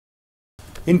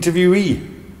Interviewee,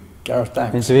 Gareth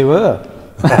Danks. Interviewer.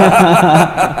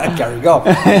 Gary Gough.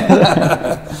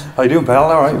 How you doing, pal?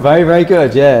 All right. Very, very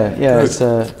good. Yeah, yeah.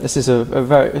 Good. This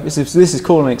is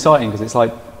cool and exciting because it's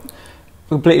like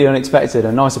completely unexpected,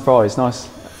 a nice surprise, nice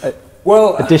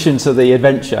addition to the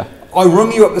adventure. I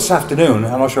rung you up this afternoon.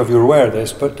 I'm not sure if you're aware of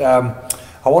this, but I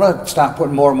want to start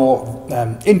putting more and more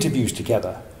interviews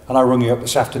together. And I rung you up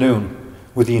this afternoon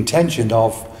with the intention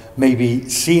of maybe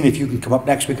seeing if you can come up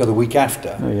next week or the week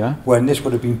after, when this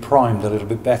would have been primed a little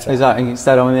bit better. Exactly.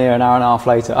 Instead, I'm here an hour and a half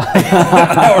later. An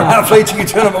hour and a half later, you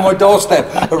turn up on my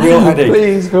doorstep. A real headache.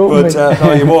 Please, call me.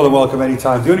 No, you're more than welcome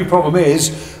anytime. The only problem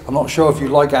is, I'm not sure if you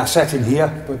like our setting here,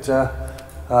 but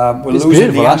we're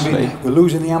losing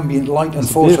the ambient light,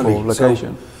 unfortunately. Beautiful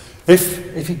location. So,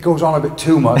 if it goes on a bit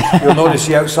too much, you'll notice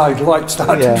the outside light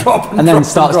start to drop and then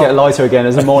starts to get lighter again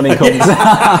as the morning comes.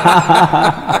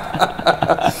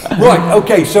 Right,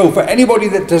 okay, so for anybody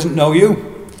that doesn't know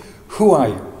you, who are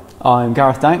you? I'm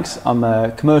Gareth Danks. I'm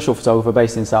a commercial photographer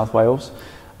based in South Wales.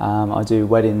 I do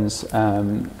weddings,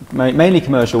 mainly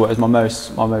commercial as my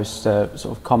most sort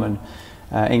of common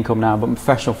income now, but I'm a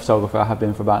professional photographer. I have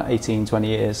been for about 18, 20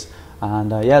 years,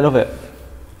 and yeah, I love it.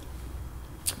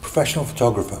 Professional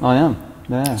photographer? I am,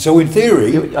 yeah. So in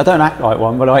theory... I don't act like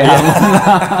one, but I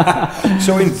am.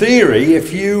 So in theory,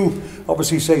 if you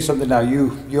obviously say something now,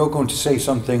 you're going to say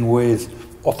something with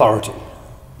authority.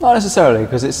 Not necessarily,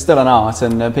 because it's still an art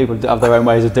and people have their own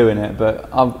ways of doing it, but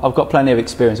I've got plenty of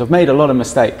experience. I've made a lot of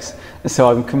mistakes,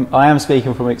 so I am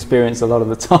speaking from experience a lot of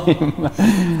the time.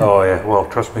 Oh yeah, well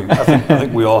trust me, I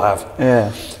think we all have.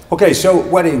 Yeah. Okay, so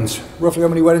weddings. Roughly how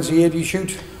many weddings a year do you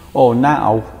shoot? Oh,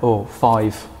 now,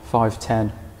 5,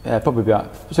 10. Probably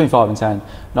about between 5 and 10.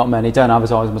 Not many, don't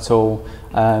advertise them at all.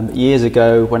 Years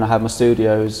ago, when I had my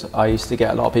studios, I used to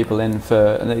get a lot of people in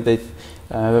for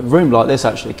a room like this.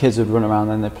 Actually, kids would run around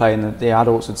and they're playing. The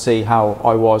adults would see how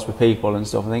I was with people and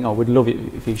stuff. I think, oh, we'd love it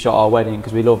if you shot our wedding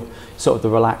because we love sort of the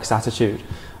relaxed attitude.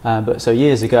 But so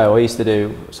years ago, I used to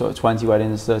do sort of 20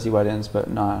 weddings, 30 weddings, but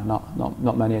no,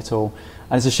 not many at all.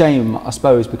 And it's a shame, I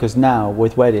suppose, because now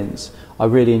with weddings, I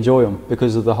really enjoy them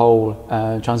because of the whole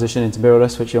transition into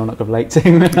mirrorless, which you're not going to relate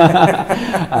to.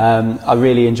 I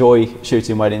really enjoy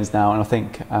shooting weddings now, and I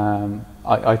think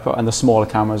I put in the smaller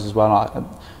cameras as well.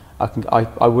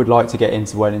 I would like to get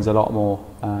into weddings a lot more,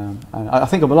 and I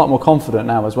think I'm a lot more confident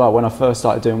now as well. When I first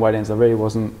started doing weddings, I really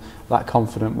wasn't that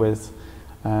confident with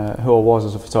who I was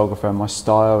as a photographer and my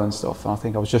style and stuff. And I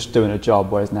think I was just doing a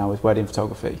job, whereas now with wedding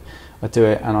photography, I do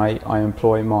it and I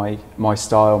employ my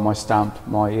style, my stamp,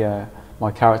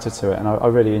 my character to it, and I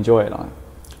really enjoy it.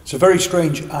 It's a very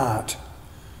strange art.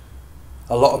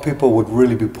 A lot of people would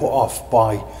really be put off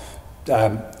by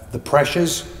the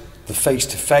pressures, the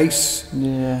face-to-face,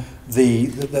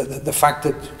 the fact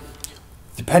that,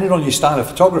 depending on your style of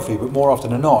photography, but more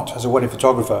often than not, as a wedding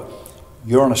photographer,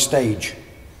 you're on a stage.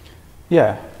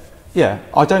 Yeah.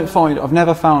 I've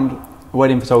never found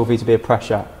wedding photography to be a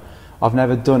pressure. I've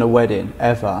never done a wedding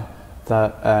ever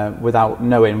that without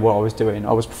knowing what I was doing.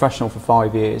 I was professional for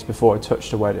 5 years before I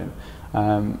touched a wedding.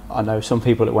 I know some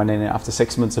people that went in it after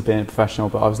 6 months of being professional,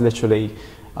 but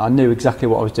I knew exactly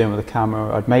what I was doing with the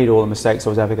camera. I'd made all the mistakes I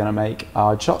was ever going to make.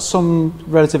 I'd shot some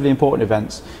relatively important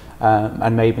events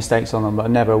and made mistakes on them, but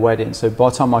never a wedding. So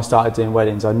by the time I started doing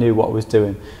weddings, I knew what I was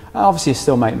doing. I obviously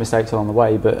still make mistakes along the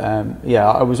way, but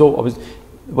yeah,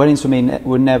 weddings for me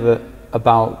were never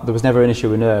about, there was never an issue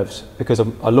with nerves because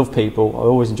I love people. I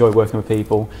always enjoy working with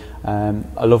people.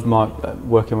 I love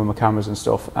working with my cameras and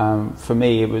stuff. For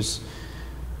me, it was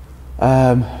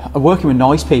working with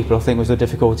nice people. I think was the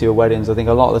difficulty of weddings. I think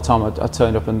a lot of the time I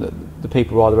turned up and the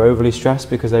people were either overly stressed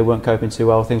because they weren't coping too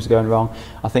well, things were going wrong.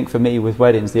 I think for me with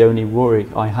weddings, the only worry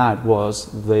I had was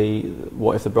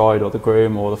what if the bride or the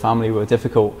groom or the family were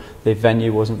difficult, the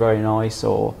venue wasn't very nice,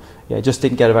 or just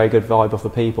didn't get a very good vibe off the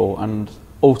people. And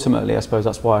ultimately, I suppose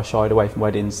that's why I shied away from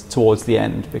weddings towards the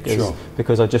end,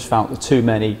 because I just found too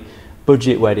many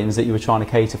budget weddings that you were trying to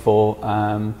cater for.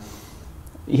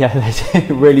 They're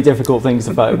really difficult things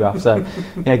to photograph. So,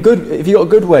 yeah, good. If you got a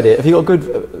good wedding, if you got a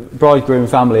good bridegroom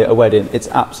family at a wedding, it's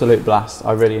absolute blast.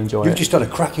 I really enjoy it. You've just done a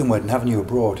cracking wedding, haven't you,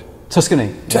 abroad?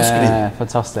 Tuscany. Yeah,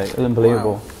 fantastic.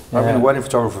 Unbelievable. Wow. I've been a wedding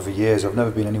photographer for years. I've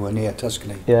never been anywhere near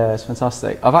Tuscany. Yeah, it's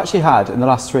fantastic. I've actually had in the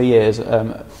last 3 years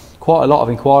quite a lot of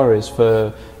inquiries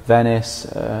for Venice,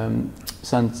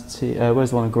 where's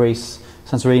the one in Greece,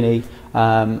 Santorini,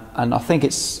 and I think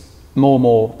it's more and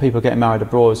more people getting married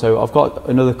abroad. So I've got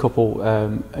another couple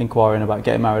inquiring about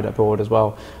getting married abroad as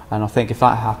well, and I think if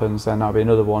that happens, then that'll be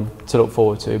another one to look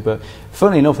forward to. But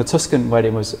funnily enough, the Tuscan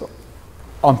wedding was,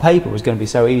 on paper, was going to be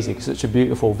so easy because it's such a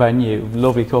beautiful venue,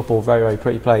 lovely couple, very, very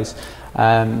pretty place.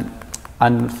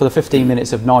 And for the 15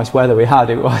 minutes of nice weather we had,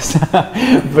 it was,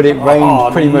 but it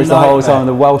rained pretty much the whole time.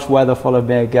 The Welsh weather followed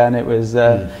me again. It was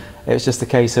just a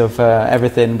case of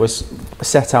everything was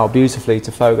set out beautifully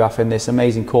to photograph in this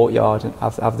amazing courtyard and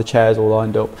have the chairs all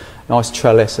lined up, nice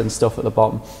trellis and stuff at the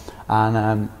bottom.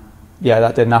 And yeah,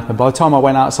 that didn't happen. By the time I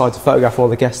went outside to photograph all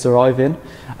the guests arriving,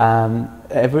 I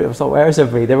was like, where is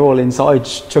everybody? They're all inside,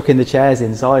 chucking the chairs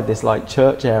inside this like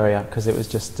church area, because it was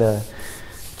just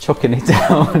chucking it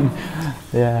down.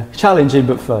 Yeah, challenging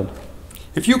but fun.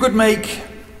 If you could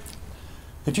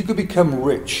become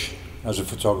rich as a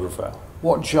photographer,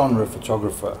 what genre of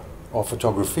photographer or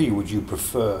photography would you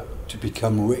prefer to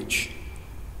become rich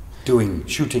doing,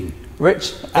 shooting?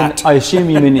 Rich? I assume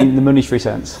you mean in the monetary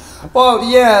sense. Well,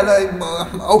 yeah,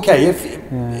 okay,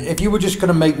 if you were just going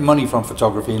to make money from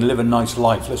photography and live a nice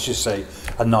life, let's just say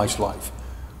a nice life,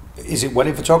 is it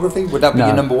wedding photography? Would that be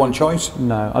your number one choice?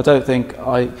 No, I don't think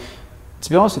to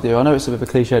be honest with you, I know it's a bit of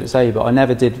a cliche to say, but I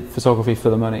never did photography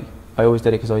for the money. I always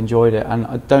did it because I enjoyed it, and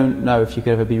I don't know if you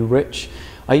could ever be rich.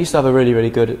 I used to have a really, really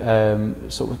good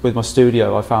sort of with my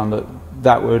studio. I found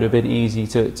that would have been easy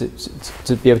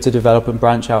to be able to develop and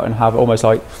branch out and have almost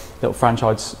like little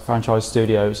franchise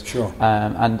studios. Sure.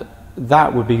 And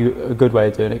that would be a good way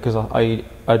of doing it, because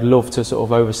I'd love to sort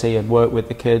of oversee and work with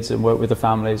the kids and work with the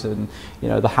families and, you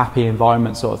know, the happy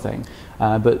environment sort of thing.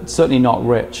 But certainly not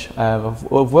rich. I've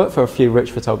worked for a few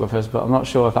rich photographers, but I'm not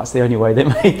sure if that's the only way they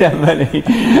make their money.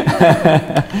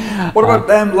 What about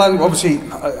them? Obviously,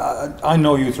 I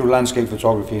know you through landscape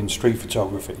photography and street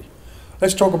photography.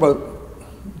 Let's talk about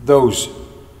those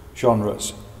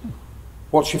genres.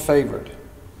 What's your favourite?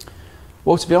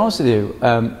 Well, to be honest with you,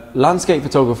 landscape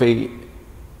photography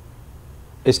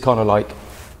is kind of like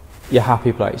your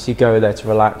happy place. You go there to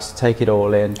relax, take it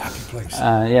all in. Happy place.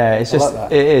 Yeah, it's just,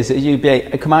 like it is. You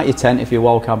come out your tent if you're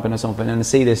wild camping or something and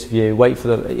see this view, wait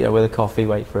for the, you know, with a coffee,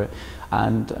 wait for it.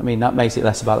 And I mean, that makes it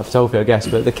less about the photography, I guess,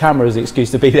 but the camera is the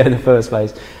excuse to be there in the first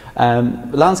place.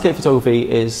 Landscape photography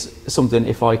is something,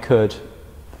 if I could,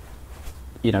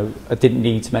 you know, I didn't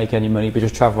need to make any money, but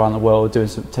just travel around the world,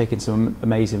 taking some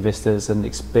amazing vistas and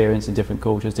experiencing different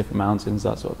cultures, different mountains,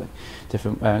 that sort of thing,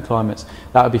 different climates.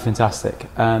 That would be fantastic.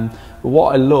 But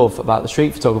what I love about the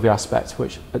street photography aspect,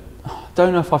 which I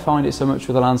don't know if I find it so much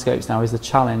with the landscapes now, is the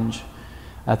challenge.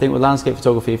 I think with landscape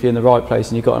photography, if you're in the right place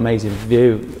and you've got an amazing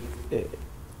view,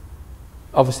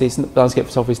 obviously landscape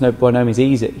photography is by no means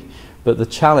easy. But the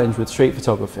challenge with street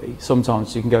photography,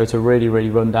 sometimes you can go to a really, really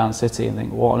run-down city and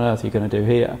think, what on earth are you going to do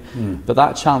here? But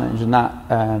that challenge and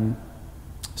that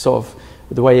sort of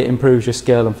the way it improves your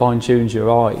skill and fine-tunes your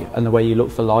eye and the way you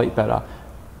look for light better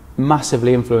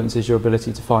massively influences your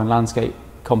ability to find landscape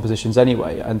compositions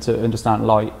anyway and to understand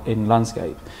light in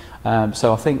landscape.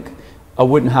 So I think I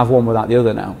wouldn't have one without the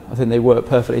other now. I think they work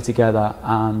perfectly together.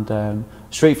 And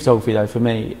street photography, though, for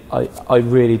me, I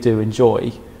really do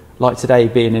enjoy. Like today,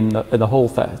 being in the Hull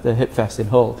Fest, the Hip Fest in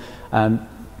Hull,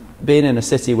 being in a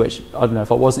city which, I don't know,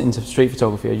 if I wasn't into street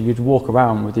photography, you'd walk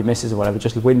around with your missus or whatever,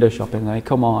 just window shopping, and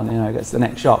come on, you know, that's the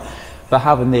next shot. But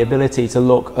having the ability to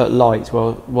look at light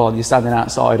while you're standing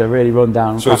outside a really run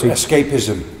down. So it's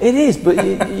escapism. It is, but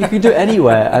you can do it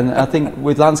anywhere. And I think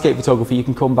with landscape photography, you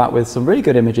can come back with some really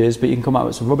good images, but you can come out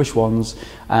with some rubbish ones,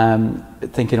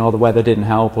 thinking, oh, the weather didn't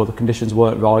help, or the conditions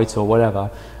weren't right, or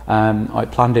whatever. I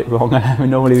planned it wrong,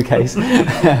 normally the case.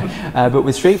 But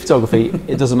with street photography,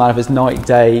 it doesn't matter if it's night,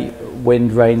 day,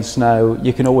 wind, rain, snow,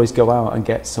 you can always go out and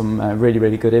get some really,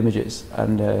 really good images.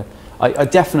 And I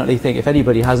definitely think if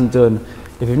anybody hasn't done,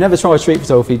 if you've never tried street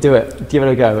photography, do it, give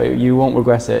it a go. You won't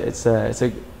regret it.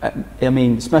 I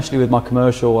mean, especially with my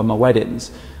commercial and my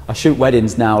weddings, I shoot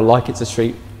weddings now like it's a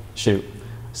street shoot.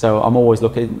 So I'm always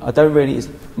looking,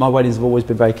 my weddings have always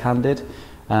been very candid.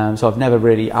 So I've never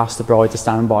really asked the bride to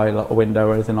stand by a window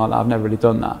or anything like that. I've never really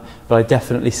done that. But I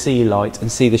definitely see light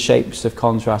and see the shapes of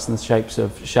contrast and the shapes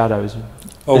of shadows.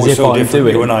 Oh, we're so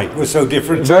different, you and I. We're so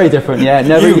different. Very different, yeah.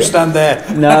 Never, you stand there.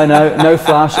 No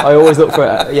flash. I always look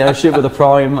for, shoot with a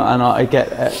prime, and I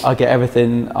get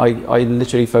everything. I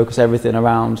literally focus everything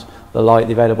around the light,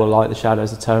 the available light, the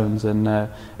shadows, the tones, and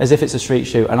as if it's a street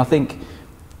shoot. And I think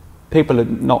people are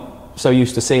not so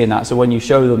used to seeing that. So when you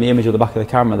show them the image of the back of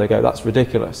the camera, they go, "That's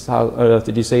ridiculous. How on earth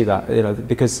did you see that?" You know,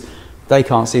 because they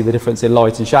can't see the difference in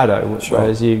light and shadow,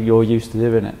 whereas you're used to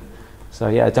doing it. So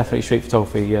yeah, definitely street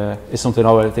photography is something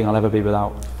I don't think I'll ever be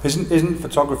without. Isn't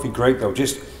photography great though?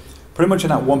 Just pretty much in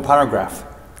that one paragraph,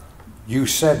 you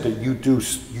said that you do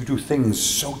things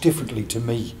so differently to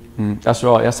me. That's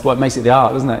right. That's what makes it the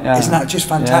art, isn't it? Yeah. Isn't that just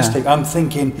fantastic? I'm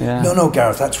thinking, Yeah. no,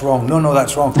 Gareth, that's wrong. No,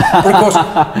 that's wrong. But of course,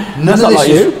 none of this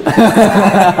is. No,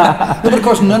 but of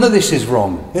course, none of this is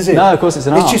wrong, is it? No, of course it's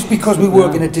an art. It's just because we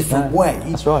work in a different way.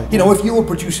 That's right. You know, if you were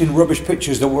producing rubbish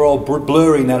pictures that were all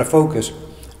blurry and out of focus,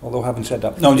 although having said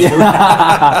that, no, I'm just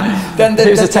then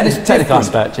it was a technical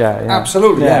aspect, yeah.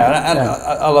 Absolutely, and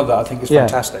I love that. I think it's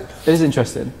fantastic. It is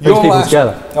interesting. Brings people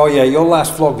together. Oh yeah, your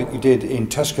last vlog that you did in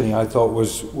Tuscany, I thought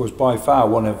was by far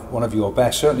one of your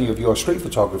best, certainly of your street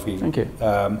photography. Thank you.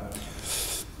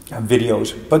 And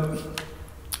videos. But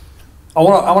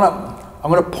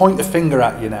I'm going to point the finger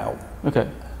at you now. Okay.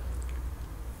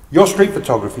 Your street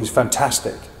photography is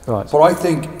fantastic. Right. But I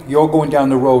think you're going down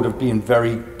the road of being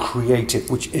very creative,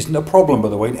 which isn't a problem, by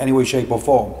the way, in any way, shape or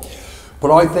form.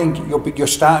 But I think you're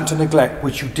starting to neglect,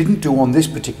 which you didn't do on this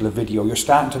particular video, you're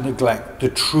starting to neglect the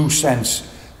true sense,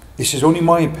 this is only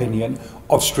my opinion,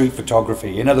 of street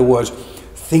photography. In other words,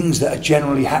 things that are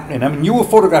generally happening. I mean, you were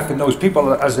photographing those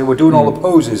people as they were doing all the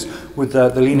poses with the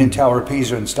Leaning Tower of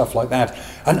Pisa and stuff like that.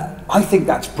 And I think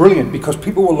that's brilliant, because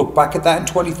people will look back at that in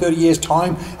 20, 30 years'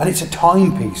 time, and it's a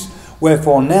timepiece.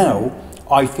 Wherefore now,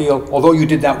 I feel, although you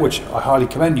did that, which I highly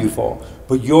commend you for,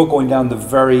 but you're going down the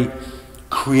very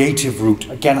creative route.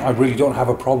 Again, I really don't have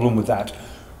a problem with that.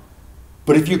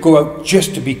 But if you go out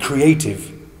just to be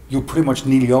creative, you'll pretty much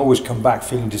nearly always come back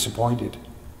feeling disappointed.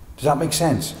 Does that make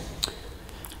sense?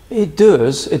 It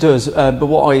does. But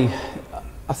what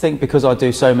I think, because I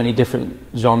do so many different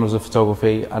genres of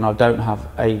photography, and I don't have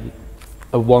a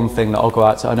one thing that I'll go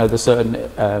out to. I know there's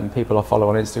certain people I follow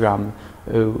on Instagram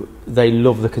who they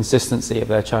love the consistency of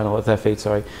their channel, of their feed,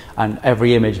 sorry, and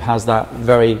every image has that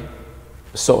very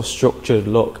sort of structured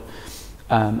look.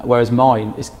 Whereas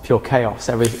mine is pure chaos.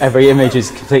 Every image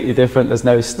is completely different. There's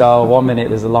no style. 1 minute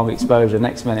there's a long exposure,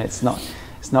 next minute it's not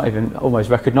even almost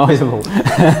recognisable.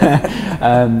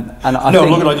 I'm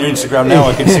looking on your Instagram now.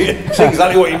 I can see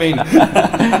exactly what you mean.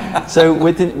 So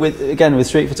with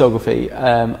street photography,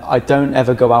 I don't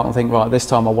ever go out and think, right, this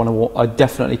time I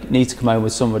definitely need to come home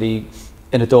with somebody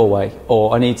in a doorway,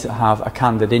 or I need to have a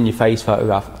candid in-your-face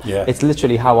photograph. Yeah. It's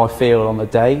literally how I feel on the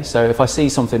day. So if I see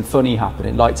something funny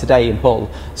happening, like today in Hull,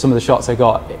 some of the shots I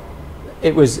got,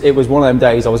 it was one of them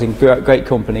days I was in great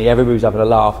company, everybody was having a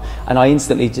laugh, and I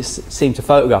instantly just seemed to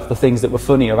photograph the things that were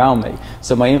funny around me.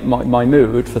 So my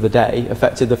mood for the day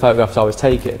affected the photographs I was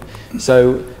taking.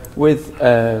 So with,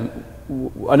 I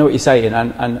know what you're saying,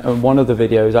 and one of the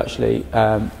videos actually,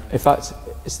 in fact,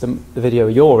 it's the video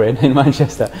you're in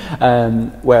Manchester,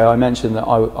 where I mentioned that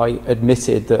I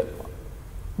admitted that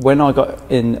when I got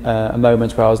in a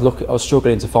moment where I was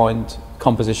struggling to find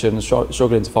composition,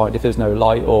 struggling to find if there's no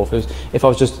light, or if I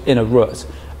was just in a rut,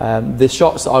 the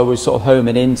shots that I was sort of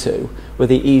homing into were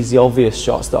the easy, obvious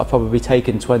shots that I've probably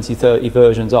taken 20, 30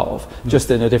 versions of, just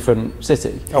in a different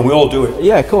city. And we all do it.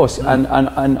 Yeah, of course. And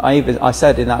I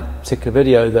said in that particular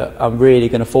video that I'm really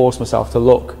going to force myself to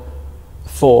look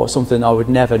for something I would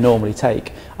never normally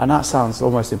take, and that sounds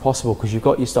almost impossible, because you've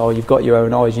got your style, you've got your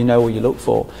own eyes, you know what you look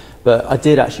for. But I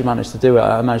did actually manage to do it.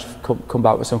 I managed to come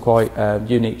back with some quite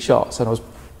unique shots, and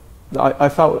I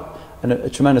felt a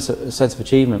tremendous sense of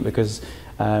achievement, because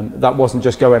that wasn't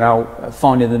just going out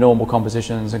finding the normal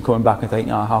compositions and coming back and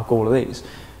thinking, oh, how cool are these?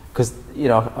 Because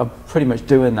I'm pretty much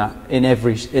doing that in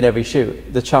every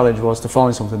shoot. The challenge was to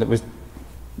find something that was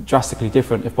drastically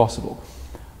different if possible.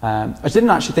 I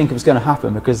didn't actually think it was going to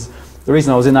happen, because the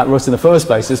reason I was in that rut in the first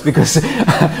place is because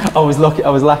I was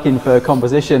lacking for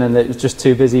composition, and it was just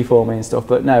too busy for me and stuff.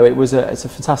 But no, it's a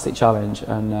fantastic challenge,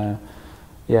 and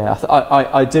yeah,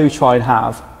 I do try and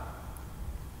have,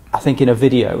 I think in a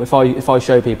video, if I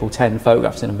show people 10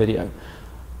 photographs in a video,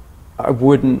 I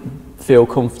wouldn't feel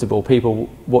comfortable people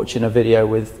watching a video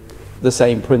with the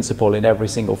same principle in every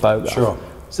single photograph. Sure.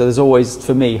 So there's always,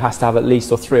 for me, has to have at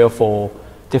least 3 or 4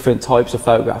 different types of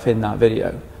photograph in that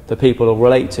video that people will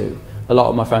relate to. A lot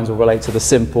of my friends will relate to the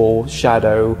simple,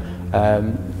 shadow,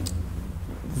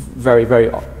 very,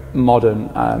 very modern,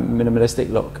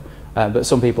 minimalistic look. But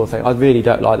some people think, I really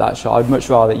don't like that shot. I'd much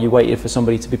rather you waited for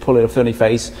somebody to be pulling a funny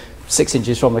face 6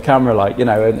 inches from the camera, like,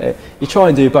 and you try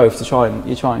and do both to try and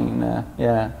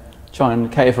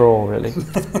cater for all, really.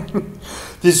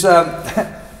 There's,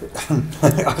 let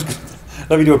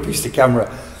me do a piece to camera.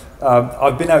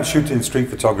 I've been out shooting street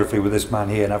photography with this man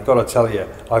here, and I've got to tell you,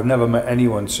 I've never met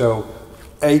anyone so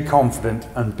A, confident,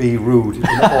 and B, rude in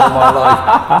all my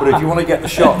life. But if you want to get the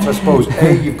shots, I suppose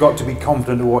A, you've got to be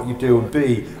confident of what you do, and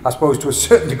B, I suppose to a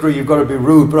certain degree you've got to be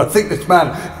rude. But I think this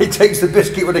man, he takes the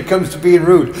biscuit when it comes to being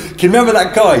rude. Can you remember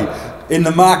that guy in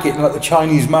the market, like the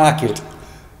Chinese market?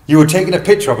 You were taking a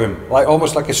picture of him, like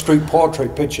almost like a street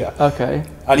portrait picture. Okay.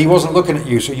 And he wasn't looking at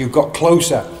you, so you got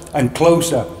closer and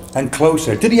closer and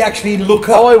closer. Did he actually look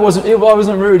up? Oh, I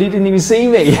wasn't rude. He didn't even see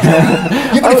me.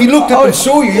 Yeah, but if he looked up and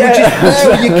saw you, you were just there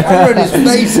with your camera in his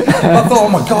face. I thought, oh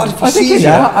my God, if he sees you.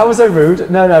 I was so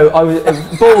rude. No, I was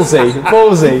ballsy.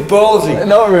 Ballsy.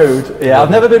 Not rude. Yeah, no.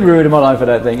 I've never been rude in my life, I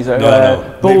don't think. So,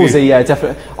 no. Ballsy, maybe. Yeah,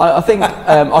 definitely. I think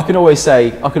I can always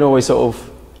sort of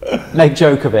make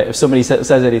joke of it if somebody says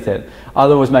anything.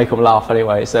 I'll always make them laugh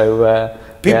anyway. So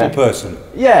people person.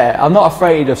 Yeah, I'm not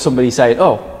afraid of somebody saying,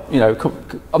 oh, you know,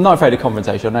 I'm not afraid of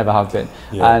confrontation. I never have been.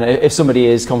 Yeah. And if somebody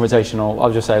is confrontational,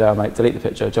 I'll just say, "No, mate, delete the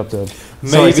picture. Job done."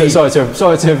 Maybe. Sorry to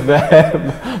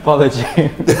apologize.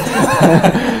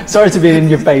 Sorry to be in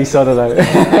your face. I don't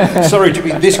know. Sorry to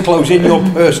be this close in your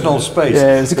personal space.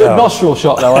 Yeah, it's a good nostril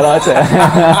shot though. I liked it.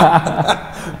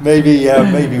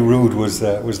 maybe rude was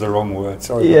the wrong word.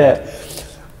 Sorry. Yeah.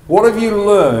 What have you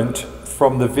learned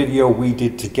from the video we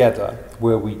did together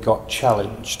where we got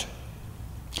challenged?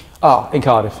 In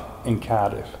Cardiff. In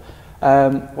Cardiff.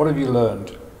 What have you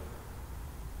learned?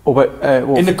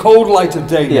 In the cold light of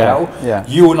day now,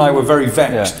 you and I were very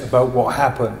vexed about what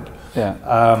happened.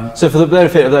 Yeah. So for the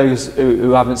benefit of those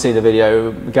who haven't seen the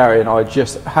video, Gary and I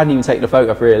just hadn't even taken a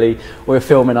photograph really. We were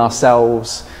filming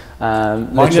ourselves.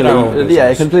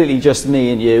 Literally, completely just me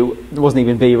and you. It wasn't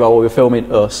even B-roll, we were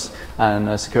filming us, and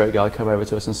a security guard came over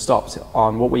to us and stopped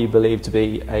on what we believed to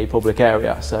be a public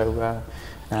area. So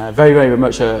very, very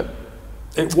much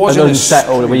it wasn't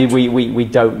unsettled. We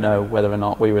don't know whether or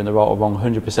not we were in the right or wrong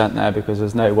 100% there, because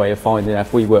there's no way of finding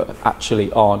if we were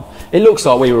actually on. It looks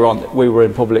like we were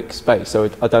in public space, so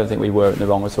I don't think we were in the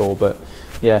wrong at all. But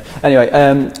yeah, anyway,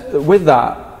 with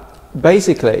that,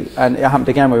 basically, and it happened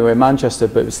again when we were in Manchester,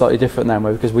 but it was slightly different then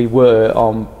because we were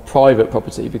on private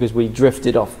property, because we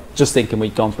drifted off just thinking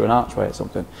we'd gone through an archway or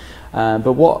something.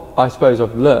 But what I suppose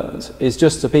I've learned is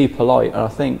just to be polite, and I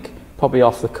think probably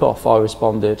off the cuff I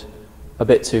responded a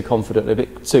bit too confident, a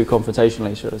bit too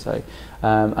confrontationally, should I say,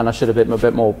 and I should have been a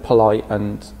bit more polite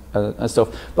and stuff.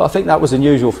 But I think that was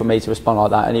unusual for me to respond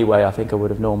like that anyway. I think I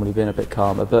would have normally been a bit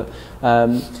calmer. But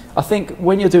I think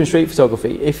when you're doing street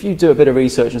photography, if you do a bit of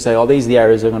research and say, oh, these are the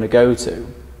areas I'm going to go to,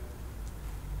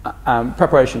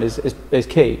 preparation is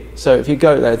key. So if you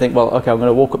go there and think, well, okay, I'm going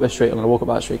to walk up this street, I'm going to walk up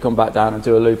that street, come back down and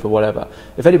do a loop or whatever.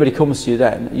 If anybody comes to you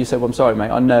then, you say, well, I'm sorry, mate,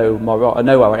 I know my right, I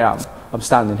know where I am. I'm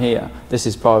standing here. This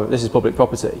is private. This is public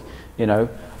property. You know,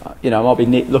 I might be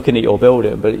looking at your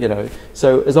building, but you know.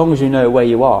 So as long as you know where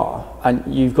you are and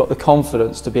you've got the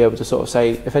confidence to be able to sort of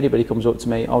say, if anybody comes up to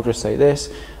me, I'll just say this.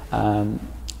 And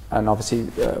obviously,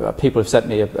 people have sent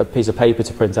me a piece of paper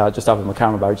to print out, just having my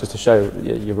camera bag, just to show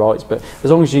your rights. But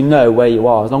as long as you know where you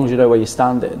are, as long as you know where you're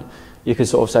standing, you can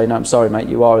sort of say, no, I'm sorry, mate,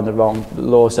 you are in the wrong. The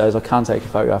law says I can take a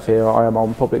photograph here. I am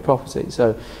on public property.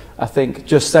 So I think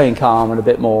just staying calm and a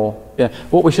bit more.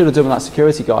 What we should have done with that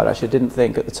security guard, actually, I didn't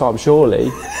think at the time,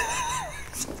 surely.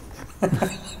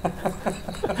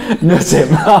 Nut him.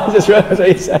 I just realised what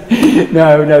you said.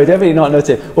 No, definitely not nut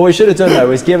him. What we should have done, though,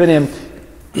 is given him,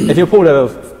 if you're pulled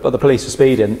over by the police for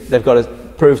speeding, they've got to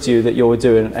prove to you that you're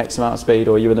doing X amount of speed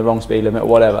or you're in the wrong speed limit or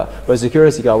whatever. But as a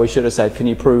security guard, we should have said, can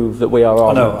you prove that we are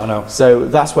on? I know. So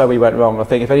that's where we went wrong. I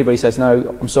think if anybody says,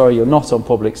 no, I'm sorry, you're not on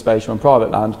public space, you're on private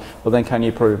land, well then can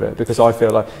you prove it? Because I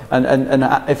feel like, and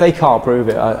if they can't prove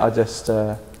it, I just...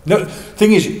 No,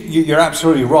 thing is, you're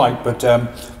absolutely right, but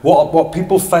what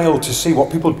people failed to see,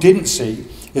 what people didn't see,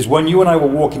 is when you and I were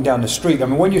walking down the street. I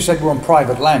mean, when you said we're on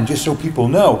private land, just so people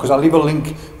know, because I'll leave a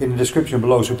link in the description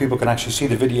below so people can actually see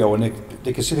the video and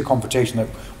they can see the confrontation that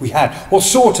we had. Well,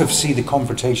 sort of see the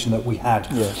confrontation that we had.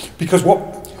 Yeah. Because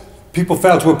what people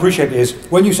fail to appreciate is,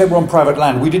 when you said we're on private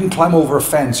land, we didn't climb over a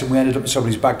fence and we ended up in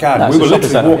somebody's backyard. No, we were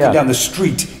literally walking down the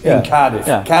street in Cardiff,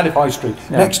 Cardiff High Street,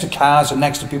 next to cars and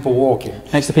next to people walking.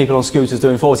 Next to people on scooters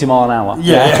doing 40 miles an hour.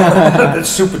 Yeah. That's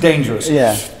super dangerous.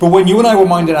 Yeah. But when you and I were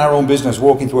minding our own business,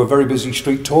 walking through a very busy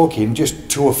street talking, just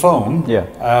to a phone,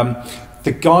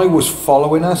 the guy was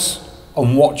following us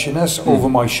and watching us over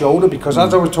my shoulder, because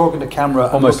as I was talking to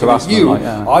camera and looking at you,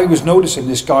 I was noticing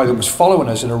this guy that was following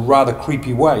us in a rather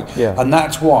creepy way. And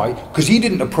that's why, because he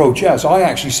didn't approach us, I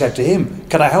actually said to him,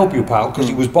 can I help you, pal? Because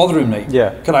he was bothering me.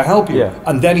 Can I help you?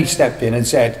 And then he stepped in and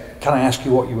said, can I ask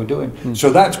you what you were doing?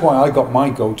 So that's why I got my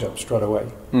goat up straight away.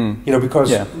 You know, because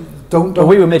don't... Well,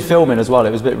 we were mid-filming as well.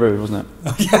 It was a bit rude, wasn't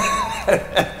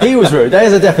it? He was rude.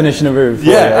 There's a definition of rude.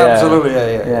 Absolutely.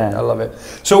 I love it.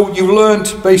 So you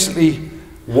learned basically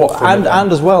what from it,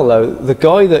 and as well though, the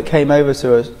guy that came over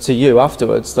to you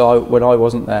afterwards, when I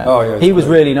wasn't there, he was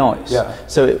really nice.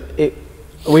 So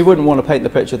we wouldn't want to paint the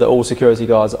picture that all security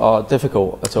guards are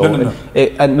difficult at all. No.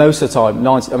 And most of the time,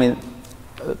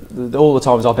 all the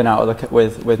times I've been out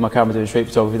with my camera doing street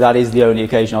photography, that is the only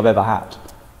occasion I've ever had.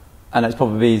 And it's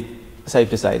probably safe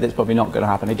to say that's probably not going to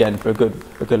happen again for a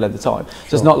good length of time.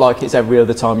 So it's not like it's every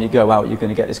other time you go out you're going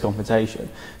to get this confrontation.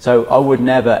 So I would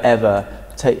never ever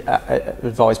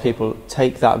advise people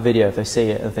take that video if they see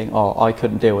it and think, oh, I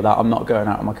couldn't deal with that, I'm not going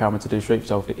out on my camera to do street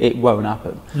photography. It won't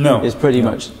happen. No. It's pretty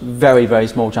much very, very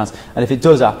small chance. And if it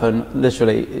does happen,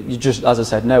 literally, you just, as I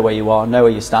said, know where you are, know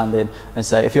where you're standing, and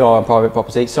say, if you are on private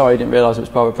property, sorry, I didn't realise it was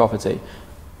private property,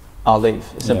 I'll leave.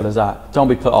 As simple as that. Don't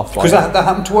be put off by it. Because that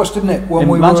happened to us, didn't it? When in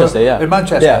we Manchester, were, yeah. In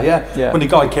Manchester, yeah. When the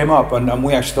guy came up and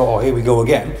we actually thought, oh, here we go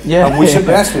again. Yeah. And we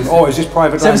simply asked him, oh, is this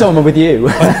private land? Someone with you.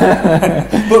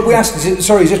 But we asked,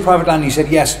 sorry, is this private land? He said,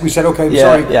 yes. We said, okay,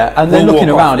 sorry. Yeah, and then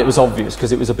looking around, it was obvious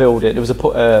because it was a building, it was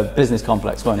a business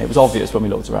complex, wasn't it? It was obvious when we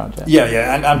looked around.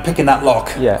 Yeah, and picking that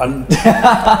lock and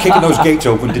kicking those gates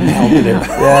open didn't help, did it?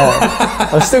 Yeah.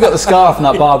 I've still got the scar from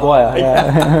that barbed wire.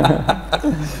 Yeah.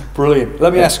 Brilliant.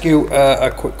 Let me ask you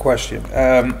a quick question.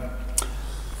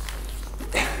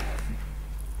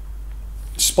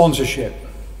 Sponsorship.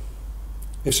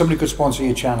 If somebody could sponsor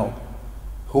your channel,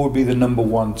 who would be the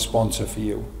 #1 sponsor for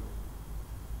you?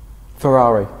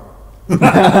 Ferrari.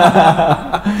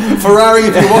 Ferrari,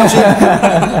 if you're watching.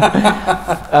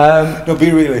 No,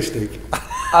 be realistic.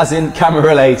 As in camera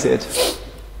related.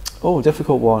 Oh,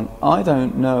 difficult one. I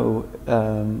don't know.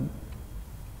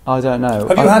 Have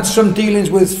you had some dealings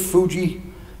with Fuji?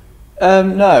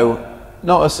 No,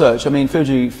 not as such. I mean,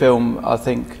 Fujifilm, I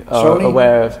think, are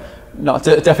aware of.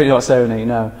 Definitely not Sony.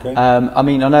 No. Okay. I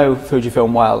mean, I know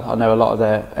Fujifilm well. I know a lot of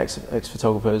their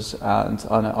ex-photographers, and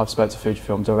I've spoken to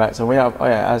Fujifilm direct. And we have,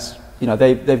 as you know,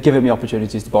 they've given me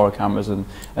opportunities to borrow cameras and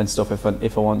stuff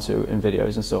if I want to in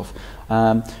videos and stuff.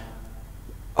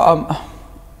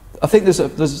 I think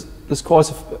there's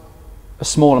quite a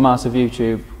small amount of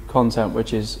YouTube content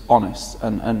which is honest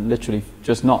and literally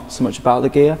just not so much about the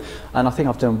gear, and I think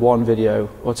I've done 1 video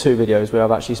or 2 videos where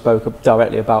I've actually spoken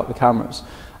directly about the cameras,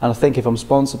 and I think if I'm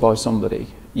sponsored by somebody,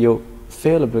 you'll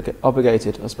feel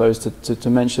obligated, I suppose, to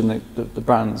mention the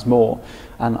brands more.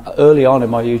 And early on in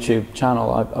my YouTube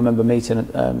channel, I remember meeting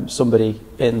somebody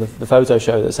in the photo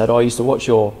show that said, oh, I used to watch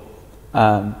your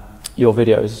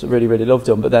videos, really loved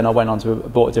them, but then I went on to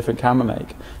bought a different camera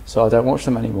make, so I don't watch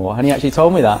them anymore. And he actually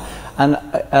told me that, and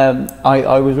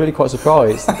I was really quite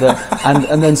surprised that,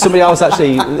 and then somebody else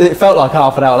actually, it felt like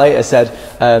half an hour later, said,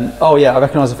 oh yeah, I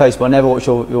recognise the face, but I never watched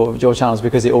your channels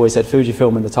because it always said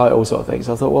Fujifilm in the title, sort of thing.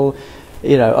 So I thought, well,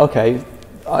 you know, okay,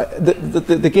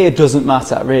 the gear doesn't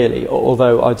matter really,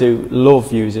 although I do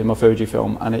love using my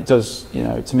Fujifilm, and it does, you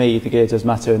know, to me the gear does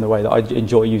matter in the way that I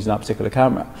enjoy using that particular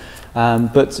camera.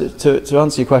 But to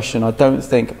answer your question, I don't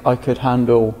think I could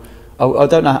handle, I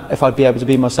don't know if I'd be able to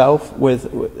be myself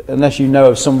unless you know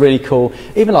of some really cool,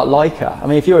 even like Leica. I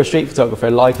mean, if you're a street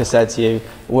photographer, Leica said to you,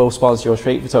 we'll sponsor your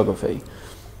street photography.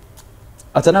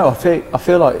 I don't know, I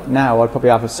feel like now I'd probably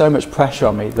have so much pressure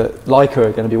on me that Leica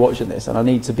are going to be watching this, and I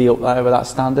need to be up over that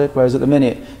standard, whereas at the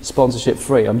minute, sponsorship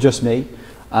free, I'm just me,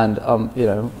 and you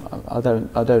know, I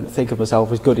don't think of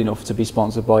myself as good enough to be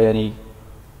sponsored by any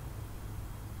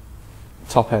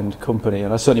top-end company,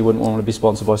 and I certainly wouldn't want to be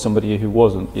sponsored by somebody who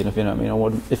wasn't, you know what I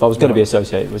mean? If I was going to be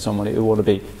associated with somebody who would want to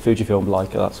be Fujifilm,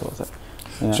 Leica, that sort of thing.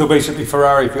 Yeah. So basically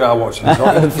Ferrari, if you are watching, it's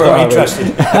not interested.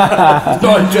 It's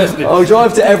not interested. I'll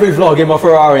drive to every vlog in my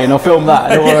Ferrari and I'll film that,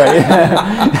 don't worry.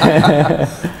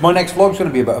 My next vlog's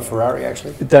going to be about a Ferrari,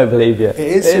 actually. Don't believe you. It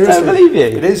is, seriously. Don't believe you.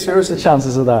 It is, seriously. The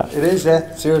chances of that. It is,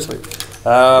 yeah, seriously.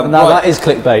 Now that is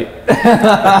clickbait.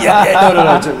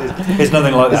 No, it's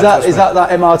nothing like that. Is that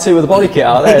MR2 with the body kit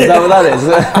out there? Is that what that is?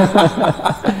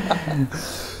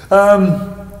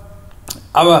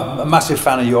 I'm a massive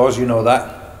fan of yours, you know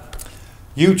that.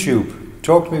 YouTube.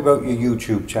 Talk to me about your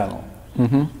YouTube channel.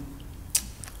 Mm-hmm.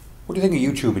 What do you think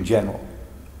of YouTube in general?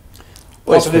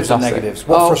 Positives and negatives.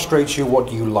 What frustrates you? What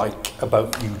do you like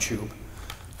about YouTube?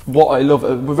 What I love,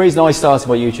 the reason I started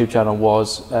my YouTube channel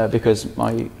was because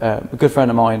a good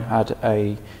friend of mine had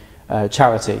a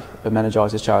charity, a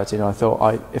meningitis charity, and I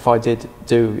thought if I did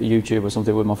do YouTube or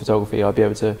something with my photography, I'd be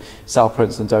able to sell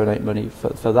prints and donate money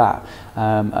for that.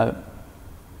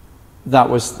 It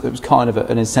was kind of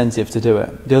an incentive to do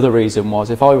it. The other reason was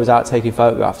if I was out taking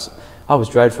photographs, I was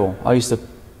dreadful. I used to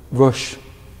rush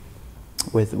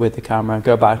with the camera and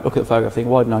go back, look at the photograph, think,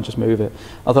 why didn't I just move it?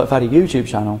 I thought if I had a YouTube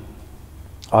channel,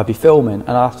 I'd be filming and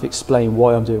I'd have to explain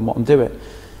why I'm doing what I'm doing.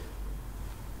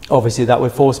 Obviously that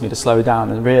would force me to slow down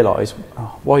and realise,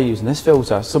 why are you using this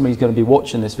filter? Somebody's going to be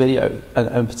watching this video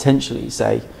and potentially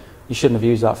say, you shouldn't have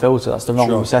used that filter. That's the wrong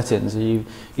Sure. settings. You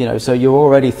know, so you're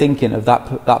already thinking of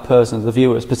that person, the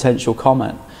viewer's potential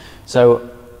comment. So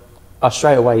I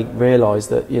straight away realised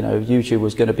that, you know, YouTube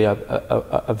was going to be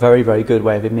a very, very good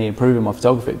way of me improving my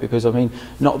photography, because, I mean,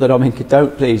 not that I'm in,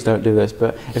 please don't do this,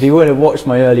 but if you would have watched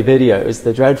my early videos,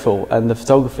 they're dreadful, and the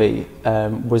photography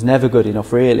was never good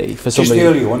enough, really, for somebody.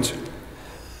 Just the early ones?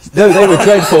 No, they were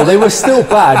dreadful. They were still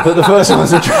bad, but the first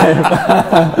ones were dreadful.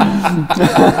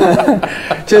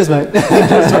 Cheers, mate.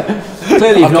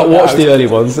 Clearly you've not watched the early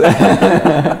ones.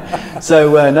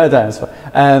 So, no, that's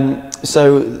fine.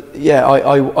 So, yeah,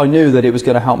 I knew that it was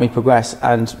going to help me progress,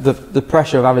 and the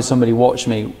pressure of having somebody watch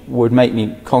me would make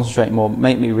me concentrate more,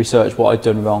 make me research what I'd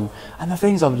done wrong, and the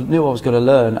things I knew I was going to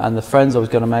learn, and the friends I was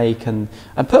going to make, and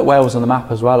put Wales on the map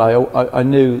as well. I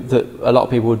knew that a lot of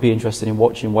people would be interested in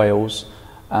watching Wales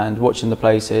and watching the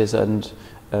places and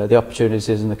the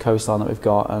opportunities and the coastline that we've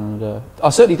got, and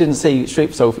I certainly didn't see street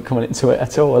photography coming into it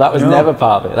at all. That was never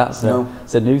part of it. That's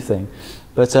it's a new thing.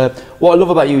 But what I love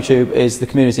about YouTube is the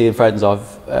community and friends I've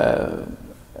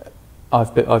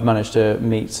managed to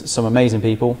meet some amazing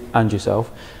people, and yourself.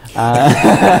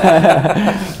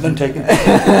 None taken.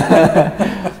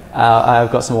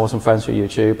 I've got some awesome friends through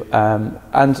YouTube,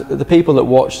 and the people that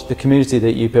watch, the community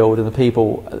that you build, and the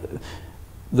people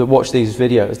that watch these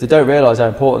videos, they don't realise how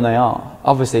important they are.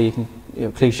 Obviously, you can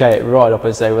cliche it right up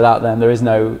and say without them there is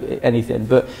no anything,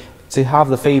 but to have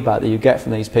the feedback that you get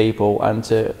from these people and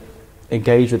to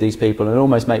engage with these people and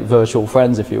almost make virtual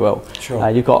friends, if you will. Sure.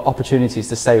 You've got opportunities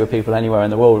to stay with people anywhere in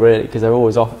the world, really, because they're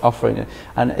always offering it,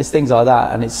 and it's things like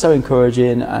that, and it's so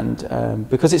encouraging, and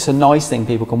because it's a nice thing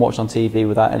people can watch on TV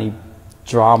without any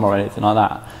drama or anything like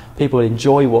that. People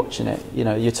enjoy watching it. You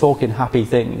know, you're talking happy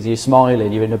things, you're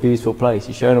smiling, you're in a beautiful place,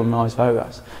 you're showing them nice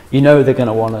photographs. You know they're going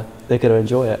to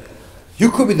enjoy it. You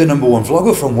could be the #1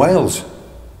 vlogger from Wales.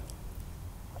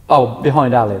 Oh,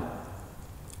 behind Alan.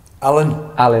 Alan?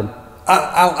 Alan.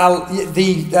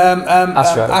 The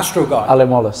Astro guy. Alan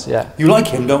Wallace, yeah. You like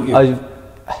him, don't you?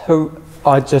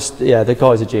 The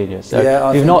guy's a genius. So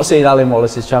if you've not seen Alan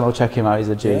Wallace's channel, check him out. He's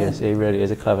a genius. Yeah. He really is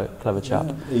a clever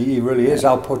chap. Yeah, he really is.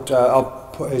 I'll put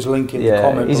his link in the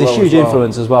comment. He's a huge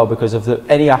influence as well, because of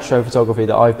any astrophotography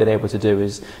that I've been able to do.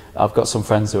 I've got some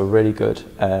friends who are really good,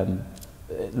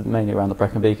 mainly around the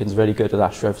Brecon Beacons, really good at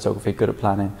astrophotography, good at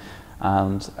planning,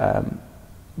 and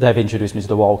they've introduced me to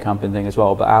the wild camping thing as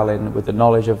well. But Alan, with the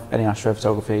knowledge of any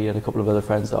astrophotography, and a couple of other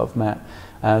friends that I've met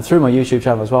through my YouTube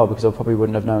channel as well, because I probably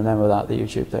wouldn't have known them without the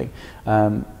YouTube thing.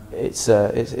 It's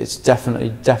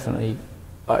definitely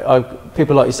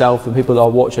people like yourself and people that I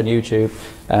watch on YouTube.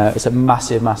 It's a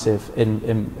massive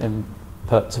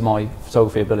input to my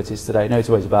photography abilities today. No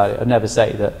two ways about it. I'd never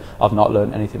say that I've not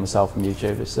learned anything myself from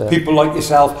YouTube. It's, people like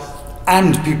yourself.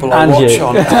 And people I watch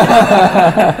on.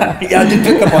 Yeah, I did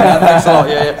pick up on that. Thanks a lot.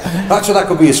 Yeah. Actually, that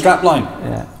could be a strapline.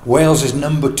 Yeah. Wales is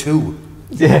 #2.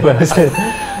 Yeah, well,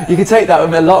 you could take that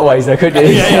in a lot of ways, though, couldn't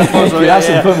you? Yeah, you could have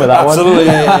some fun with that Absolutely,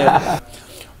 one. yeah.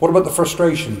 What about the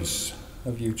frustrations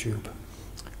of YouTube?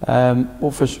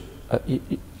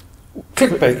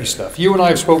 Clickbaity stuff. You and I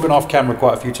have spoken off camera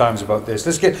quite a few times about this.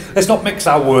 Let's not mix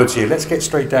our words here. Let's get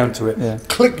straight down to it. Yeah.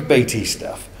 Clickbaity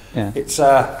stuff. Yeah.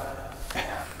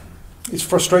 It's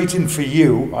frustrating for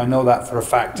you, I know that for a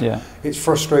fact. Yeah. It's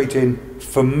frustrating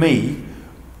for me,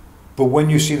 but when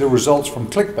you see the results from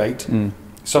clickbait,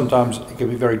 sometimes it can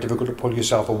be very difficult to pull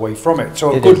yourself away from it.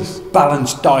 So a good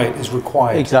balanced diet is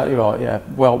required. Exactly right, yeah.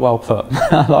 Well put.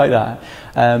 I like that.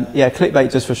 Yeah, clickbait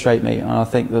does frustrate me, and I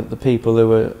think that the people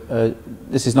who are,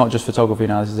 this is not just photography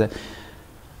now, this is it.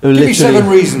 Give me 7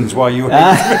 reasons why you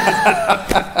hate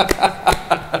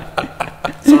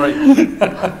Sorry.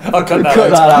 I'll cut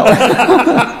that out.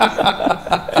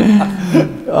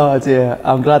 Oh dear,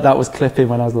 I'm glad that was clipping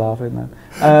when I was laughing then.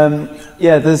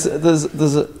 Yeah, there's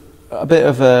a bit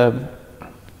of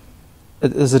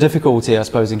there's a difficulty, I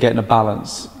suppose, in getting a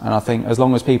balance, and I think as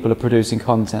long as people are producing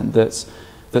content that's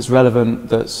relevant,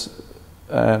 that's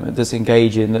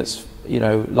engaging, that's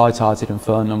light-hearted and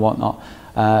fun and whatnot,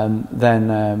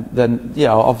 then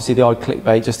obviously the odd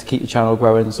clickbait just to keep your channel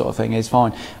growing sort of thing is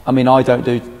fine. I mean, I don't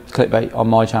do clickbait on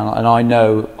my channel, and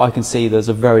I can see there's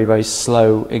a very, very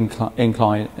slow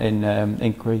incline in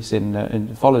increase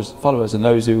in followers, and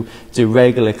those who do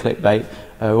regular clickbait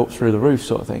are up through the roof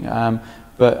sort of thing.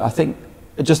 But I think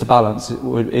just a balance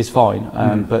is fine.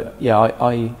 But yeah,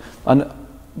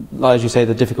 like as you say,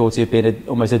 the difficulty of being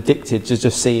almost addicted to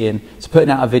just putting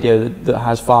out a video that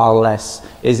has far less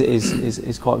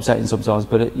is quite upsetting sometimes.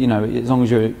 But as long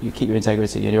as you keep your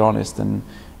integrity and you're honest, and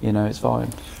it's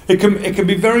fine. It can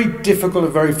be very difficult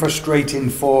and very frustrating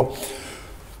for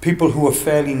people who are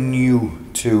fairly new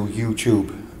to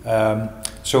YouTube.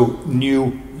 So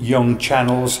new young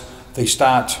channels, they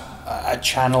start a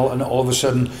channel and all of a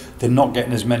sudden they're not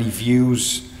getting as many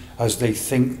views as they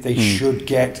think they should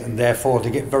get, and therefore they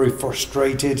get very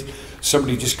frustrated.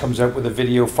 Somebody just comes out with a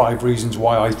video, 5 reasons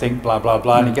why I think blah blah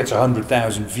blah, and it gets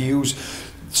 100,000 views.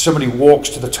 Somebody walks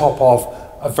to the top of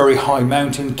a very high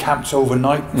mountain, camps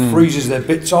overnight, freezes their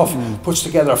bits off, puts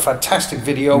together a fantastic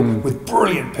video with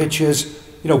brilliant pictures,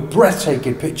 you know,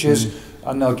 breathtaking pictures,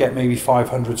 and they'll get maybe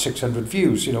 500, 600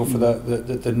 views, you know, for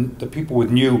the people with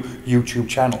new YouTube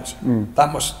channels.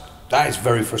 That is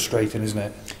very frustrating, isn't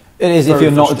it? It is, if you're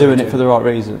not doing it for the right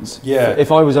reasons. Yeah.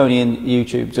 If I was only in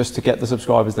YouTube just to get the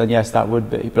subscribers, then yes, that would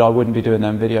be. But I wouldn't be doing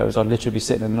them videos. I'd literally be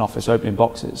sitting in an office opening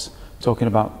boxes, talking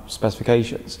about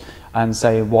specifications and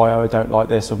saying why I don't like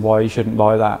this and why you shouldn't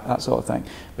buy that sort of thing.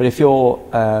 But if you're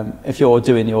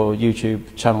doing your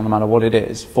YouTube channel, no matter what it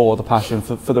is, for the passion,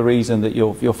 for the reason that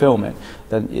you're filming,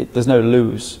 then there's no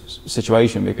lose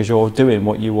situation, because you're doing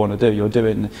what you want to do. You're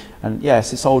doing, and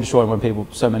yes, it's soul destroying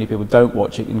when so many people don't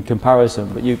watch it in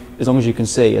comparison. But as long as you can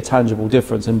see a tangible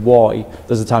difference and why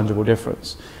there's a tangible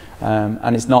difference,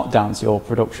 and it's not down to your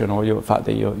production or the fact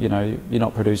that you're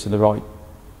not producing the right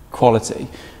quality,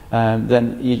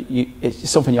 then it's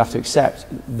something you have to accept.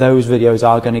 Those videos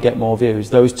are going to get more views.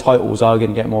 Those titles are going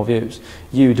to get more views.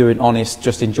 You doing honest,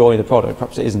 just enjoying the product,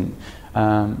 perhaps it isn't.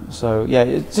 So yeah,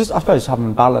 it's just, I suppose,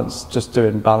 having balance, just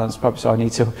doing balance. Perhaps I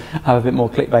need to have a bit more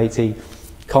clickbaity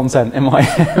content in my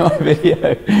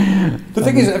video. The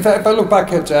thing is, if I look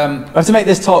back at... I have to make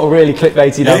this title really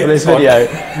clickbaity now for this video.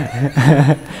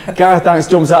 Gareth Danks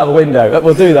jumps out of a window.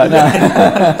 We'll do that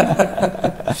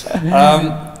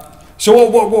now. So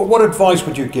what advice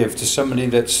would you give to somebody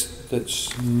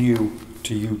that's new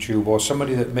to YouTube, or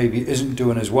somebody that maybe isn't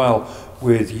doing as well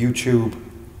with YouTube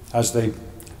as they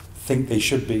think they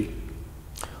should be?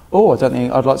 Oh, I don't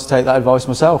think I'd like to take that advice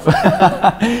myself.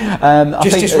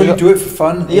 Just really do it for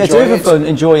fun. Yeah, do it for fun,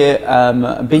 enjoy it,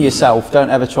 be yourself. Don't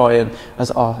ever try and,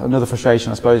 another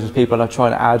frustration I suppose is people are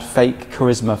trying to add fake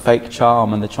charisma, fake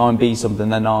charm, and they try and be something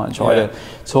they're not, and try to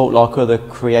talk like other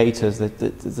creators.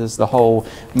 There's the whole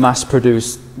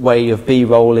mass-produced way of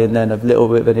B-rolling, then a little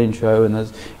bit of an intro, and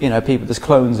there's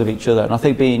clones of each other. And I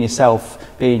think being yourself,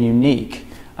 being unique,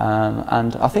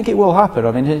 and I think it will happen.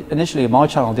 I mean, initially my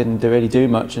channel didn't really do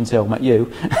much until I met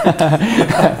you.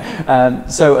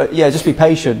 Yeah, just be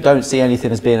patient. Don't see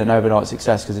anything as being an overnight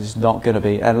success, because it's not going to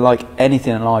be. And like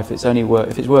anything in life, if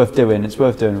it's worth doing, it's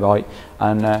worth doing right.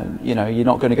 And you're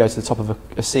not going to go to the top of a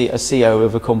CEO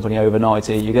of a company overnight.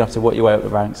 You're going to have to work your way up the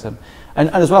ranks. And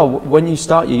as well, when you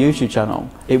start your YouTube channel,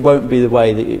 it won't be the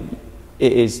way that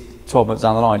it is 12 months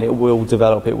down the line. It will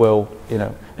develop. It will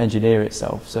engineer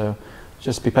itself. So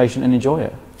just be patient and enjoy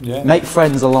it. Yeah. Make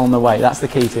friends along the way. That's the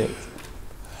key to it.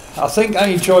 I think I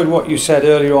enjoyed what you said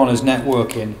earlier on as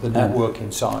networking, the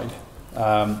networking side.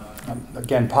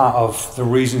 Again, part of the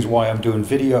reasons why I'm doing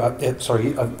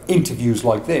interviews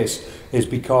like this is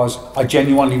because I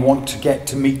genuinely want to get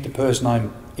to meet the person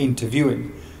I'm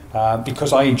interviewing,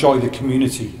 because I enjoy the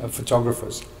community of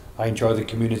photographers. I enjoy the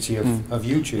community of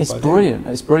YouTube. It's brilliant.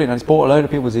 It's brilliant. It's brought a load of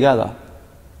people together.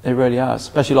 It really has,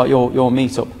 especially like your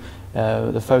meetup.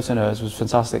 The Photo Nerds was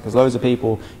fantastic, because loads of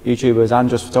people, YouTubers and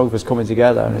just photographers, coming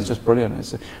together, and it's just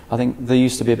brilliant. I think there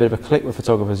used to be a bit of a clique with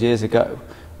photographers years ago,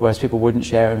 whereas people wouldn't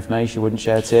share information, wouldn't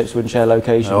share tips, wouldn't share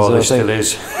locations. Oh, there still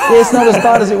is. It's not as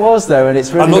bad as it was though, and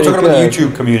it's really, I'm not talking about the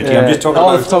YouTube community, I'm just talking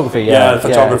about the photography. The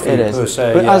photography per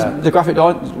se. But as the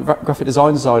graphic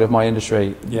design side of my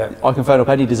industry, I can phone up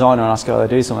any designer and ask how they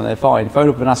do something, they're fine. Phone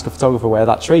up and ask a photographer where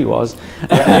that tree was.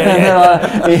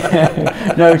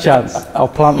 No chance. I'll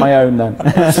plant my own then.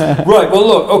 Right, well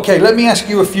look, okay, let me ask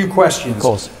you a few questions. Of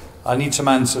course. I need some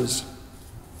answers.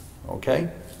 Okay?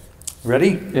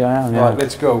 Ready? Yeah, I am. Right,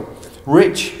 let's go.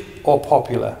 Rich or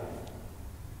popular?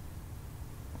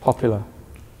 Popular.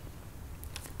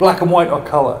 Black and white or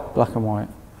colour? Black and white.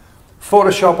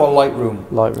 Photoshop or Lightroom?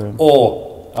 Lightroom.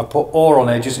 Or, I put or on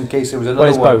there just in case there was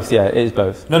another one. Well, it's both, yeah, it is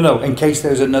both. No, in case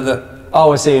there's another...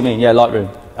 Oh, I see what you mean, yeah,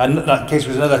 Lightroom. And in case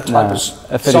there was another type of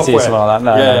Affinity software. Or something like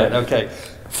that. No. Okay.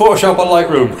 Photoshop or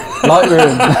Lightroom?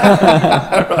 Lightroom.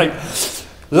 Right.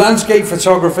 Landscape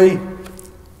photography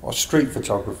or street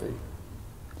photography?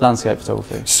 Landscape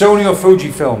photography. Sony or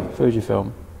Fujifilm?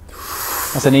 Fujifilm.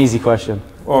 That's an easy question.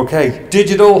 Okay.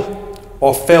 Digital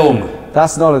or film?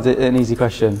 That's not an easy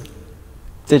question.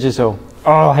 Digital.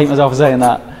 Oh, I hate myself for saying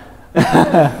that.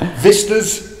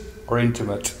 Vistas or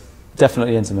intimate?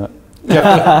 Definitely intimate.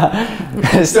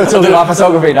 Still talking about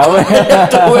photography now. Where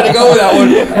to go with that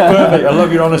one? Perfect. I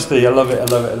love your honesty. I love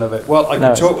it. Well, I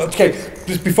can talk. Okay,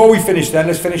 just before we finish, then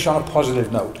let's finish on a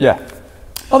positive note. Yeah.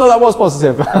 Oh no, that was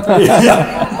positive.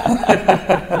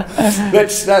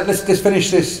 Let's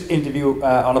finish this interview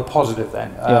on a positive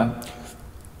then.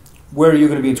 Where are you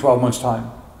going to be in 12 months' time?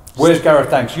 Where's Gareth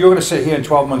Danks? You're going to sit here in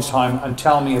 12 months' time and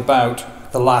tell me about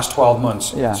the last 12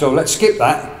 months. Yeah. So let's skip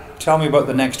that. Tell me about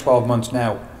the next 12 months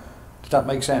now. Does that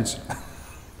make sense?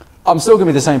 I'm still going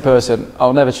to be the same person.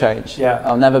 I'll never change. Yeah.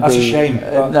 I'll never That's be. That's a shame.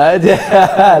 No,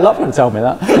 a lot of people tell me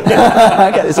that.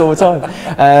 I get this all the time.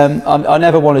 I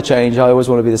never want to change. I always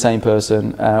want to be the same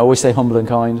person. I always stay humble and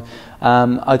kind.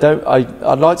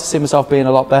 I'd like to see myself being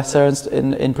a lot better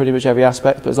in pretty much every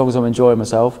aspect, but as long as I'm enjoying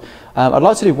myself. I'd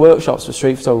like to do workshops for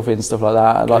street photography and stuff like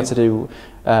that. I'd like to do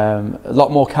a lot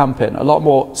more camping, a lot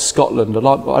more Scotland, a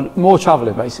lot more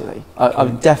travelling basically. I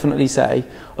would definitely say,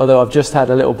 although I've just had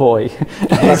a little boy.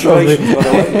 Congratulations, by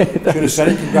the way. Should have said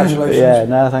it, congratulations. Yeah,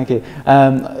 no, thank you.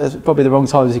 It's probably the wrong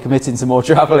time to be committing to more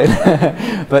travelling.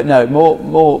 But no,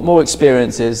 more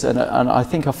experiences, and I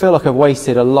feel like I've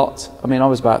wasted a lot. I mean, I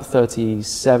was about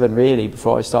 37 really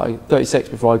before I started, 36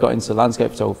 before I got into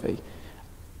landscape photography,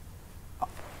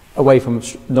 away from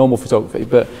normal photography,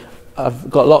 but I've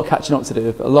got a lot of catching up to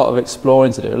do, a lot of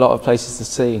exploring to do, a lot of places to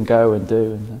see and go and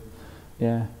do, and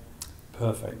yeah.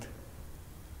 Perfect.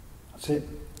 That's it.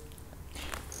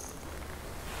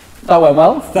 That went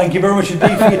well. Thank you very much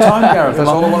indeed for your time, Gareth. That's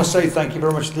all I want to say. Thank you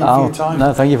very much indeed for your time.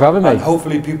 No, thank you for having me. And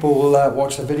hopefully people will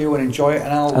watch the video and enjoy it,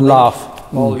 and I'll laugh.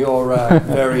 All your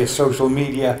various social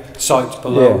media sites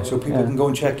below, so people can go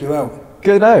and check you out.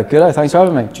 Good. Thanks for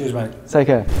having me. Cheers, mate. Take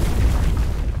care.